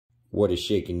What is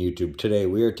shaking YouTube? Today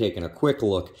we are taking a quick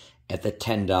look at the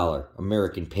 $10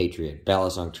 American Patriot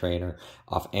Balisong Trainer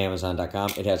off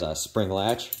Amazon.com. It has a spring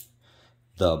latch.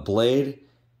 The blade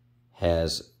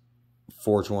has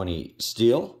 420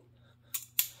 steel.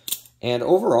 And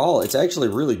overall, it's actually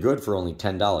really good for only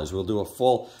 $10. We'll do a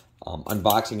full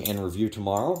unboxing and review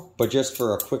tomorrow. But just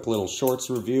for a quick little shorts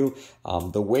review,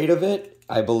 the weight of it,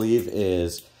 I believe,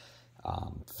 is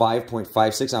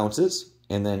 5.56 ounces.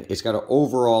 And then it's got an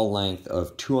overall length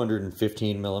of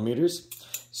 215 millimeters.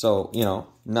 So, you know,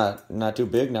 not too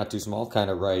big, not too small, kind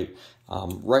of right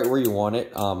where you want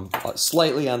it.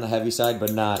 Slightly on the heavy side,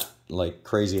 but not like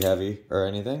crazy heavy or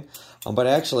anything. But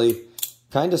actually,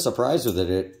 kind of surprised with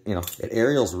it. It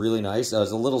aerials really nice. It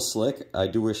was a little slick. I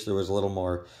do wish there was a little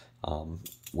more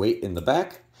weight in the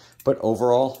back. But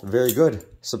overall, very good.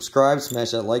 Subscribe,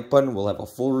 smash that like button. We'll have a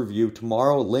full review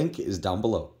tomorrow. Link is down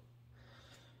below.